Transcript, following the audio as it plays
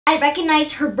I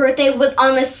recognized her birthday was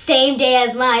on the same day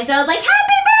as mine, so I was like,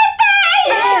 happy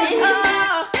birthday!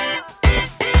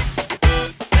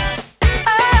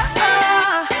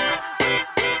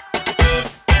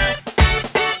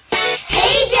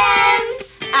 Hey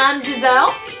Gems! I'm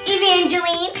Giselle,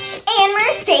 Evangeline, and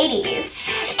Mercedes.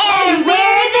 And we're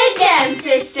the Gem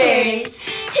Sisters.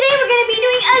 Today we're going to be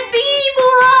doing a Beanie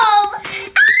Boo haul!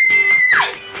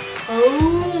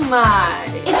 Oh my.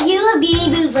 If you love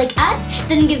Beanie Boos like us,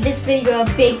 then give this video a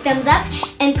big thumbs up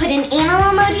and put an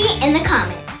animal emoji in the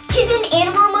comments. Choose an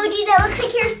animal emoji that looks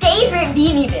like your favorite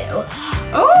Beanie Boo.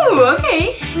 Oh,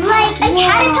 okay. Like a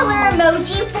caterpillar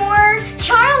emoji for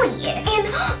Charlie. And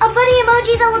a bunny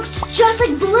emoji that looks just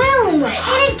like Bloom. And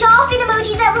a dolphin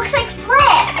emoji that looks like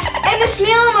Flips. And a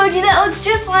snail emoji that looks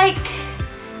just like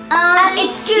a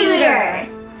scooter.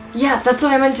 Yeah, that's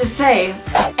what I meant to say.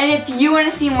 And if you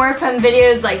want to see more fun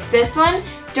videos like this one,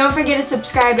 don't forget to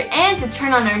subscribe and to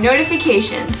turn on our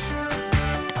notifications.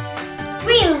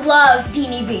 We love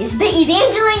Beanie Boos, but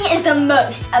Evangeline is the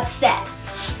most obsessed.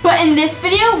 But in this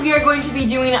video, we are going to be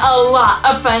doing a lot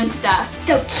of fun stuff.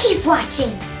 So keep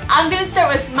watching. I'm going to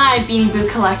start with my Beanie Boo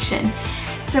collection.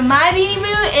 So my Beanie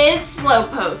Boo is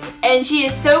Slowpoke, and she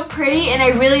is so pretty, and I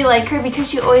really like her because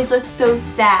she always looks so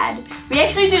sad. We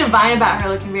actually did a Vine about her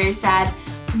looking very sad.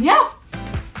 Yeah,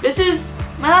 this is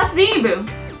my last Beanie Boo.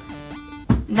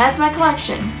 And that's my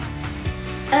collection.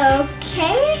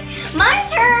 Okay, my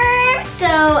turn.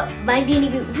 So my Beanie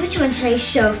Boo, which one should I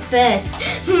show first?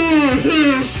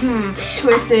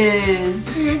 Choices.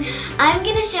 I'm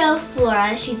gonna show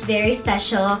Flora. She's very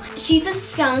special. She's a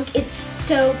skunk. It's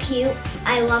so cute.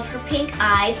 I love her pink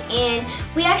eyes. And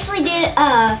we actually did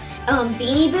a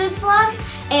Beanie Boos vlog,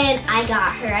 and I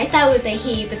got her. I thought it was a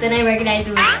he, but then I recognized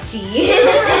it was she.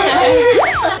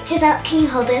 Giselle, can you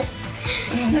hold this?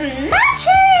 My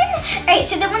turn! Alright,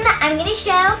 so the one that I'm gonna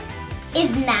show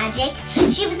is Magic.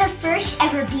 She was the first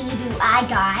ever Beanie Boo I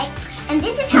got. And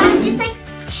this is how I'm just like,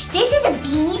 this is a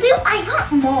Beanie Boo, I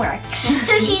want more.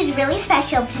 So she's really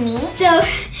special to me. So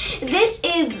this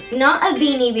is not a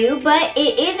Beanie Boo, but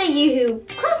it is a Yoo-hoo.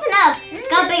 Close enough. It's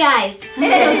got big eyes.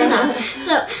 Close enough.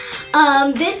 So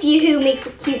this Yoo-hoo makes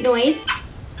a cute noise.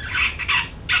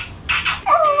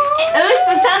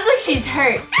 It sounds like she's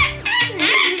hurt.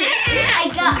 I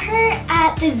got her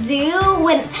at the zoo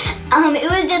when it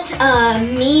was just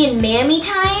me and Mammy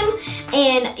time,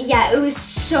 and yeah, it was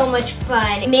so much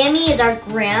fun. Mammy is our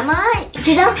grandma.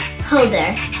 Giselle, hold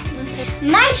her.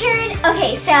 My turn.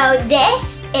 Okay, so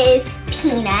this is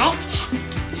Peanut.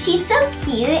 She's so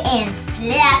cute and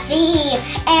fluffy,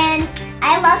 and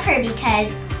I love her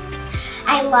because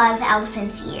I love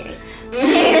elephants' ears.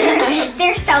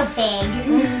 They're so big.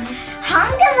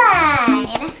 Hunger Line.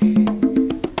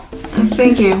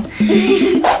 Thank you.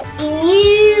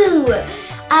 Ew!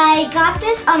 I got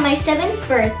this on my 7th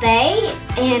birthday,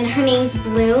 and her name's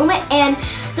Bloom. And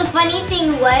the funny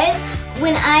thing was,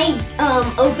 when I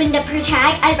opened up her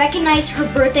tag, I recognized her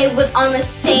birthday was on the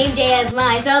same day as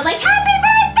mine. So I was like, happy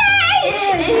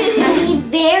birthday! Be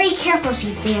very careful,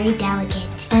 she's very delicate.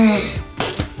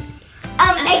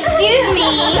 Excuse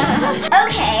me.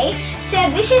 Okay, so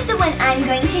this is the one I'm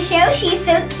going to show. She's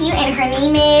so cute, and her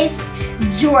name is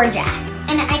Georgia.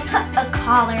 And I put a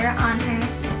collar on her.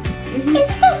 Isn't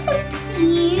that so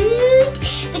cute?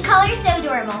 The collar is so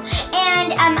adorable.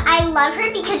 And I love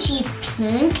her because she's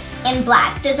pink and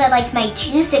black. Those are like my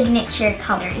two signature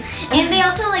colors. And they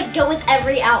also like go with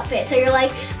every outfit. So you're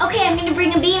like, okay, I'm gonna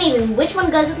bring a Beanie Boo. Which one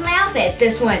goes with my outfit?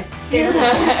 This one. This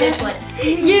one. This one.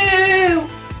 You!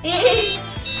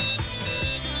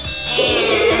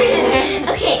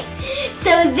 Okay,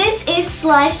 so this is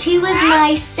Slush. He was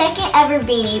my 2nd ever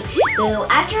Beanie Boo.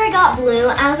 After I got Blue,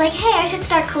 I was like, hey, I should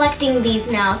start collecting these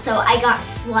now. So I got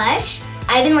Slush.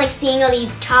 I've been like seeing all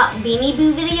these top Beanie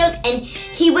Boo videos, and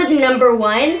he was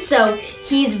 #1, so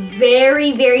he's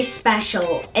very, very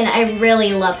special, and I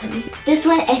really love him. This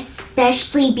one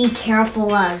especially be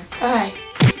careful of. Okay.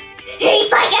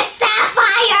 He's like a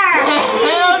sapphire!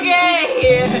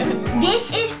 Okay.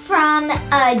 This is from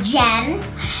Gem,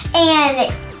 and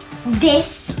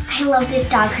I love this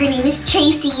dog. Her name is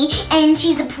Tracy, and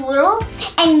she's a poodle.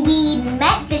 And we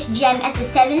met this Gem at the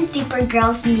 7 Super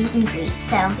Girls meet and greet.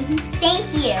 So,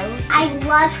 thank you. I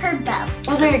love her both.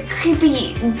 Oh, they're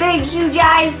creepy, big, huge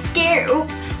eyes,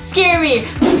 scare me.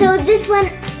 So this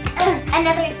one,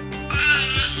 another.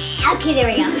 Okay, there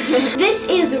we go. This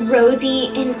is Rosie,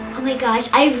 and oh my gosh,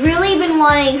 I've really been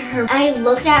wanting her. I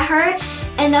looked at her,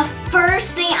 and the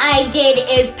first thing I did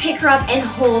is pick her up and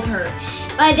hold her.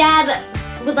 My dad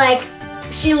was like,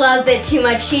 she loves it too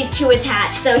much. She's too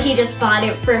attached, so he just bought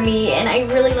it for me, and I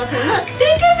really love her. Look,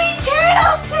 They could be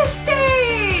turtle sisters.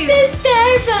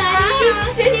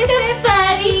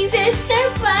 sister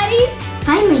buddies.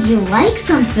 Finally, you like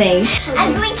something.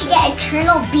 I'm going to get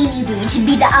Eternal Beanie Boo to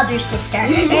be the other sister.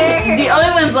 The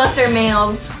only ones left are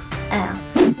males. Oh.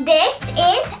 This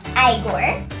is Igor,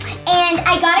 and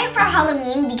I got it for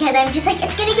Halloween because I'm just like,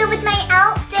 it's gonna go with my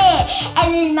outfit.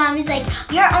 And then Mom is like,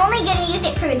 you're only gonna use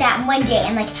it for that one day.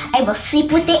 And like, I will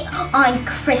sleep with it on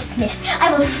Christmas.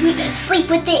 I will sleep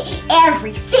with it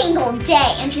every single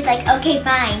day. And she's like, okay,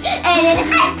 fine. And then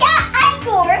I got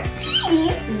Igor.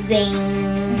 Zing.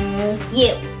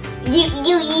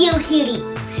 You cutie.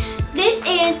 This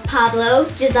is Pablo.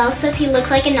 Giselle says he looks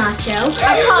like a nacho.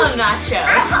 I call him Nacho.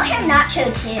 I call him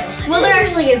Nacho too. Well, there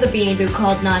actually is a Beanie Boo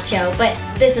called Nacho, but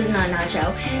this is not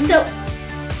Nacho. So,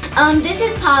 this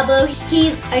is Pablo.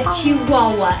 He's a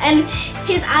Chihuahua, and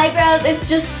his eyebrows, it's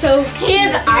just so cute. He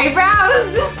has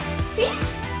eyebrows? See?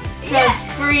 That's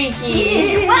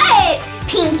freaky. What?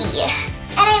 Pinky.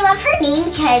 And I love her name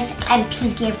because I'm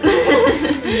Pinky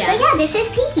everywhere. So yeah, this is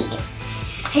Pinky.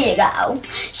 Here you go.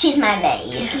 She's my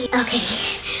maid. Okay.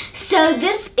 So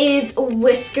this is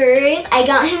Whiskers. I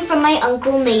got him from my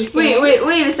Uncle Nathan.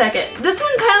 Wait a second. This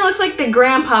one kind of looks like the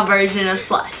grandpa version of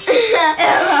Slush.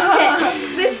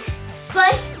 This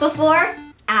Slush before,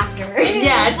 after.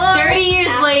 Yeah, Before, 30 years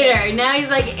after. later. Now he's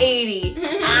like 80.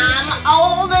 I'm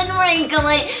old and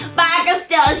wrinkly, but I can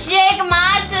still shake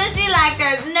my tushy like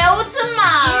there's no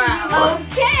tomorrow.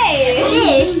 Okay.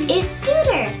 This is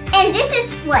Scooter. And this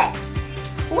is Flips.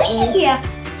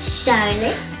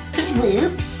 Charlotte.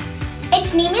 Swoops.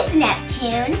 Its name is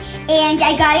Neptune, and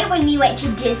I got it when we went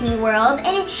to Disney World,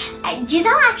 and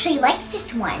Giselle actually likes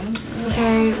this one.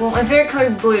 Okay, well my favorite color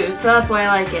is blue, so that's why I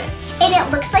like it. And it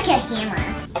looks like a hammer.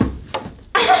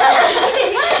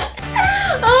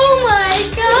 Oh my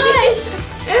gosh.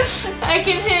 I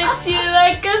can hit you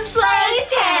like a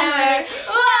slice hammer.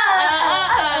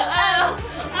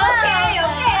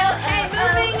 Okay,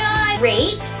 moving on.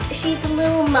 Grapes. She's a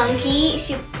little monkey.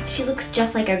 She looks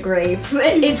just like a grape.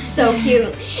 It's so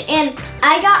cute. And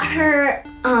I got her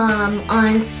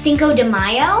on Cinco de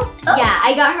Mayo. Oh. Yeah,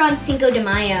 I got her on Cinco de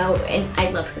Mayo, and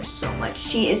I love her so much.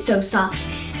 She is so soft.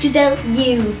 Giselle,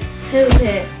 you hold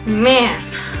it. Man.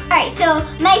 All right, so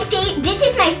this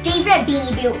is my favorite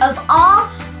Beanie Boo of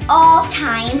all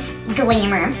times,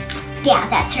 Glamour. Yeah,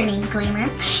 that's her name, Glamour.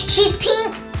 She's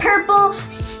pink, purple,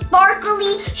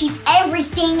 sparkly. She's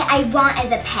everything I want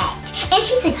as a pet. And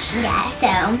she's a cheetah,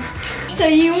 so. So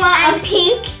you want a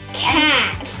pink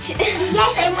cat?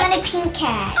 Yes, I want a pink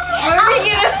cat. Where are we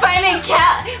gonna find a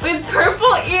cat with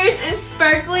purple ears and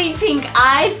sparkly pink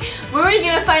eyes? Where are we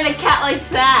gonna find a cat like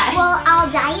that? Well, I'll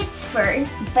dye its fur,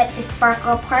 but the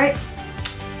sparkle part,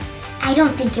 I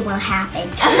don't think it will happen.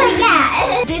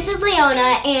 Yeah. This is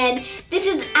Leona, and this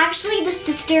is actually the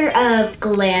sister of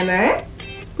Glamour.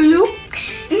 Hello?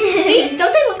 See,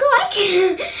 don't they look alike?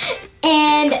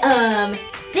 And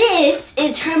this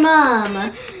is her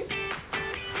mom.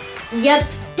 Yep.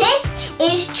 This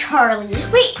is Charlie.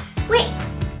 Wait. Hello.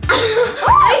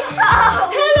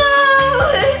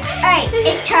 All right,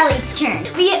 it's Charlie's turn.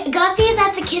 We got these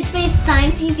at the Kids Space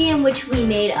Science Museum, which we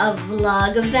made a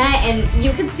vlog of that, and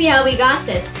you can see how we got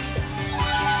this.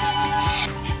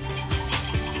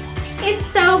 It's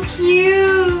so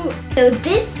cute. So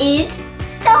this is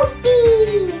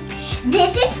Sophie.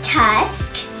 This is Tusk.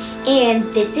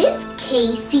 And this is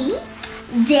Casey.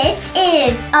 This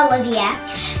is Olivia.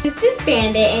 This is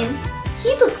Bandit, and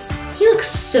he looks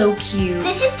so cute.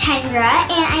 This is Tendra,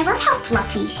 and I love how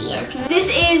fluffy she is. This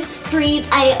is Freeze.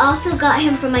 I also got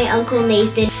him from my Uncle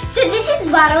Nathan. So this is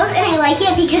Bottles, and I like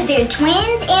it because they're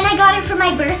twins, and I got it for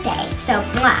my birthday. So,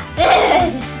 mwah.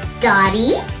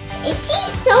 Dottie.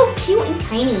 It's so cute and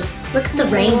tiny. Look at the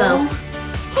rainbow.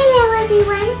 Hello,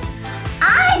 everyone.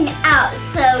 I'm out,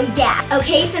 so yeah.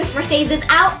 Okay, since Mercedes is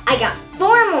out, I got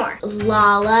 4 more.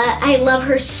 Lala, I love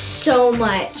her so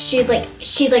much. She's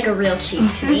like a real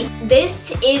sheep to me.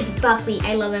 This is Buckwheat.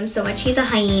 I love him so much. He's a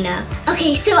hyena.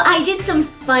 Okay, so I did some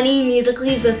funny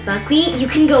musicals with Buckwheat. You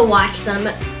can go watch them.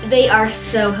 They are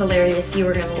so hilarious. You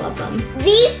are gonna love them.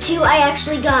 These two I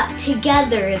actually got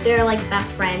together. They're like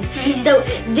best friends. So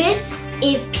this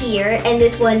is Pierre, and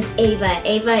this one's Ava.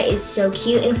 Ava is so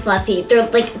cute and fluffy. They're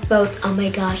like both, oh my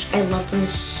gosh, I love them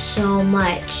so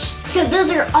much. So those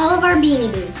are all of our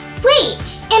Beanie Boos. Wait,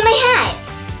 and my hat.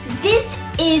 This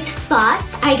is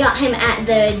Spots. I got him at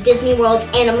the Disney World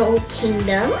Animal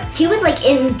Kingdom. He was like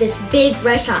in this big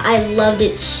restaurant. I loved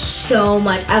it so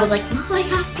much. I was like, Mom, I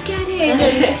have to get it.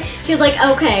 And she was like,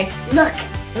 okay, look.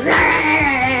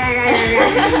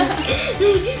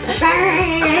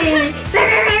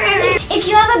 If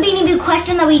you have a Beanie Boo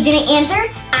question that we didn't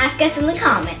answer, ask us in the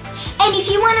comments. And if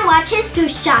you want to watch us go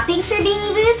shopping for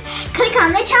Beanie Boos, click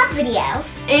on the top video.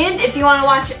 And if you want to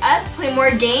watch us play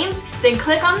more games, then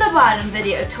click on the bottom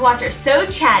video to watch our So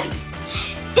Chatty.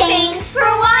 Thanks for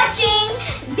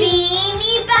watching. Be